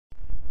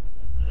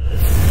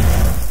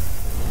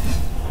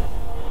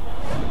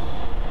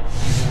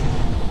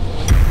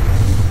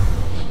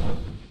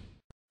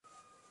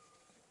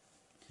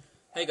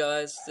Hey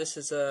guys, this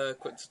is a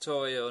quick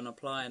tutorial on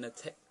applying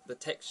the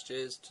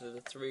textures to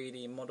the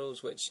 3D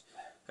models which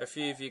a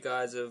few of you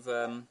guys have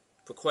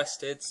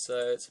requested,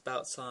 so it's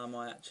about time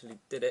I actually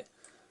did it.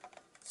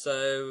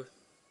 So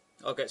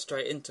I'll get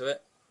straight into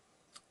it.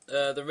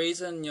 The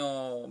reason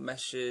your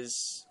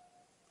meshes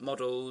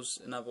models,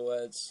 in other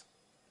words,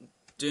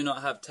 do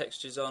not have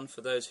textures on, for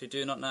those who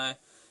do not know,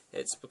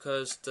 it's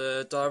because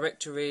the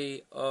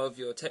directory of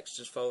your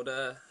textures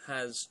folder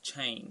has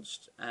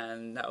changed,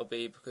 and that will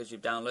be because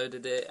you've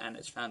downloaded it and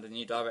it's found a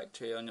new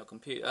directory on your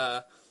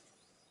computer,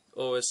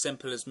 or as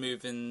simple as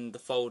moving the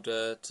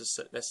folder to,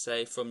 let's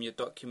say, from your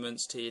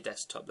documents to your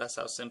desktop. That's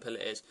how simple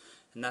it is,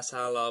 and that's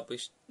how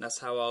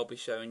I'll be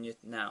showing you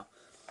now.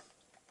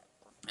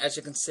 As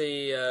you can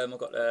see, I've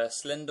got a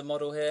cylinder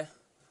model here.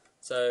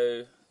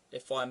 So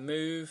if I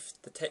move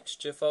the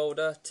texture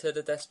folder to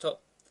the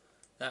desktop,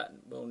 that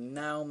will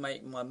now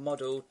make my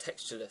model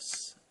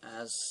textureless,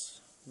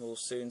 as we'll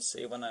soon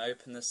see when I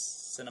open this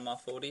Cinema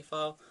 4D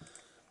file.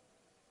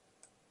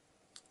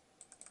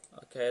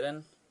 Okay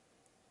then,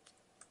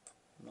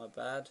 my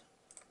bad.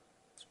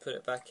 Let's put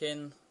it back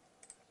in.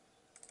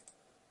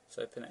 Let's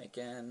open it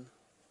again.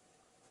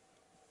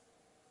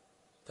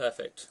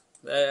 Perfect.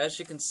 There, as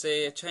you can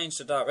see, I changed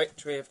the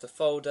directory of the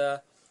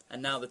folder,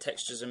 and now the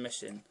textures are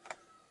missing.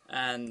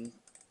 And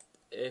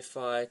if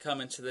I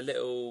come into the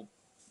little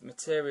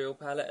material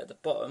palette at the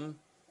bottom,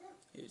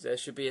 there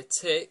should be a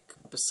tick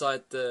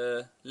beside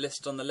the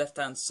list on the left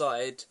hand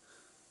side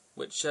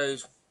which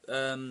shows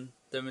the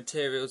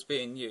materials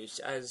being used.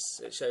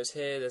 As it shows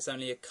here, there's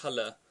only a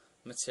colour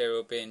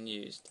material being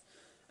used,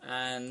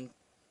 and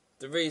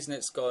the reason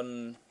it's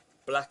gone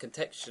black and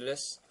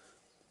textureless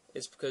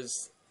is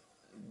because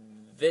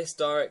this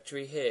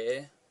directory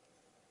here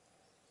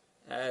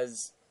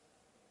has,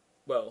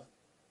 well,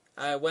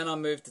 when I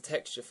moved the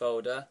texture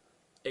folder,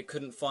 it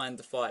couldn't find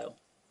the file.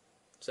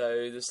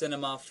 So the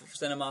Cinema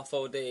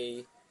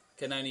 4D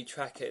can only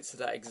track it to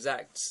that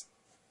exact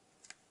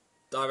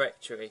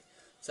directory.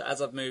 So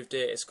as I've moved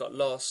it, it's got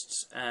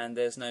lost and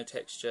there's no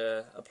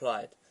texture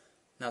applied.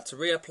 Now to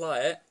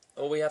reapply it,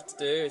 all we have to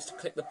do is to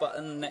click the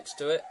button next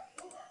to it,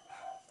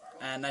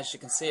 and as you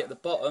can see at the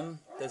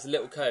bottom, there's a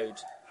little code.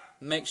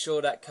 Make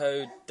sure that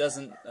code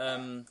doesn't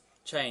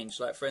change.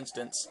 Like for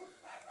instance,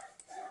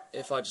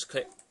 if I just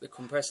click the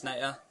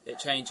compressinator, it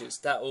changes.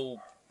 That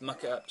will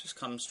muck it up. Just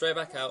come straight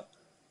back out.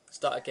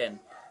 Start again.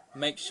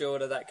 Make sure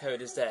that that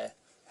code is there,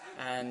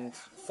 and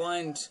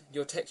find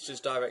your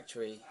textures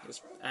directory.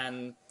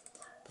 And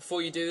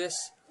before you do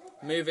this,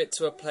 move it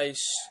to a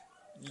place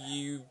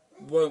you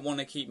won't want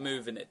to keep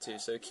moving it to.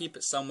 So keep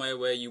it somewhere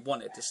where you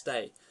want it to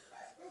stay.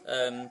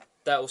 That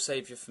will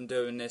save you from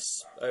doing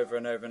this over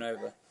and over and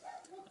over.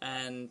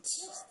 And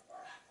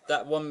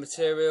that one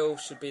material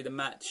should be the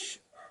match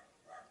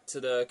to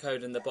the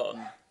code in the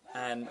bottom.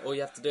 And all you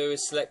have to do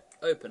is select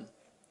open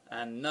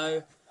and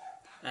no.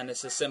 And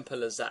it's as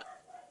simple as that.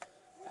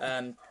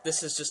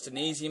 This is just an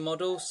easy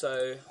model,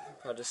 so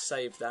I'll just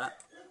save that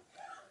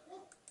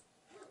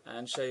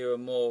and show you a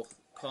more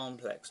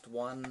complex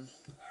one.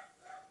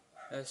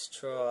 Let's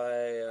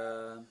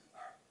try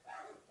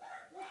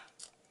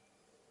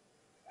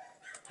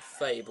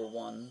Fable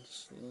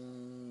ones.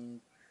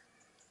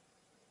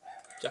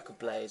 Jack of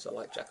Blades. I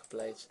like Jack of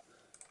Blades.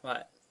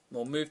 Right,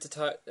 we'll move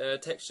to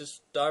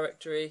textures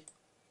directory.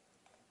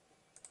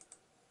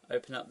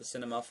 Open up the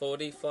Cinema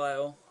 4D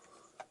file.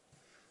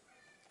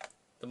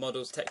 The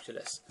model's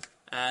textureless,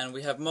 and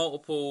we have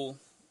multiple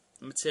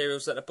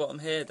materials at the bottom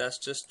here. That's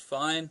just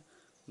fine.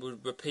 We'll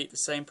repeat the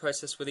same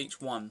process with each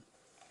one,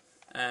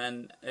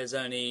 and there's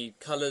only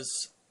colour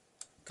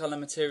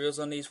materials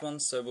on these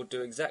ones, so we'll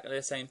do exactly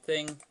the same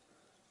thing.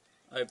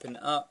 Open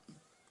it up,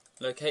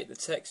 locate the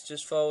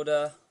textures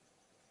folder,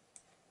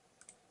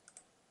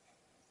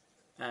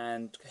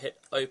 and hit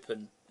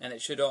open, and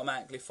it should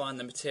automatically find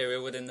the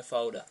material within the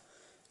folder.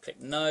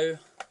 Click no,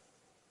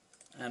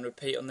 and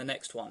repeat on the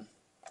next one.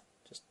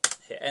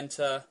 Hit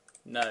enter,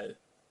 no.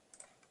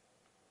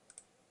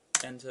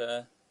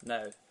 Enter,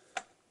 no.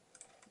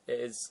 It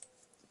is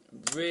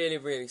really,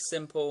 really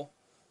simple.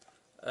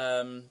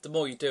 The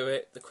more you do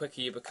it, the quicker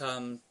you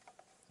become,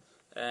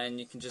 and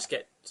you can just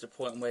get to the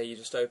point where you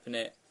just open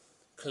it,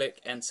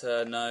 click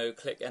enter, no,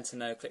 click enter,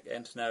 no, click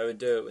enter, no, and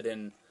do it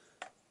within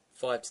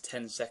 5 to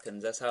 10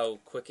 seconds. That's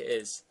how quick it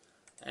is,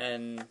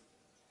 and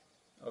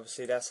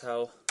obviously that's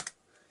how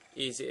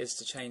easy it is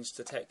to change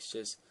the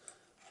textures.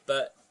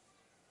 But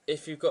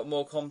if you've got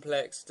more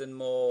complex and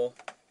more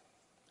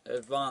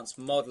advanced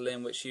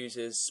modelling which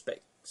uses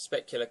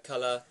specular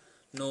colour,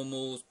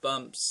 normals,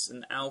 bumps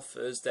and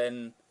alphas,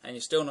 then, and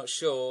you're still not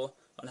sure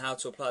on how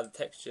to apply the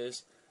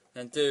textures,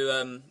 then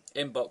do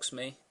inbox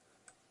me.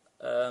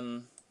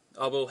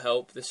 I will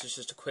help. This is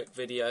just a quick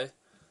video.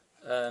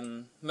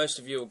 Most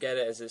of you will get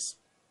it, as it's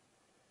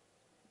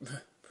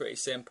pretty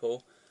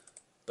simple,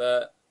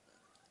 but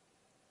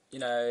you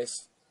know,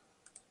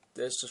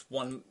 there's just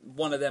one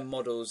of them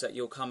models that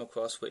you'll come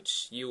across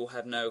which you will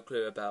have no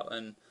clue about,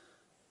 and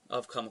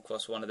I've come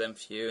across one of them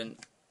for you, and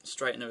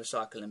straight in the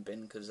recycling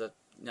bin, because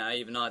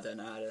even I don't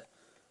know how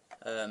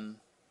to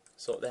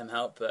sort them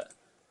out. But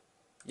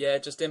yeah,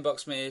 just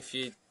inbox me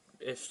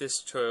if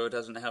this tutorial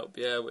doesn't help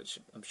you, which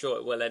I'm sure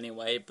it will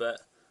anyway,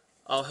 but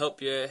I'll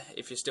help you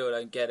if you still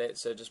don't get it,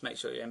 so just make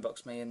sure you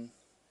inbox me and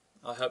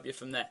I'll help you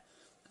from there.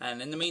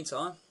 And in the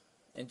meantime,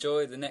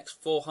 enjoy the next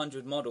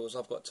 400 models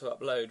I've got to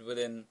upload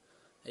within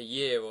a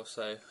year or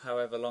so,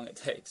 however long it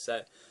takes.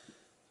 So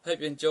hope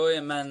you enjoy,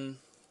 and man,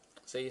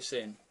 see you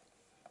soon.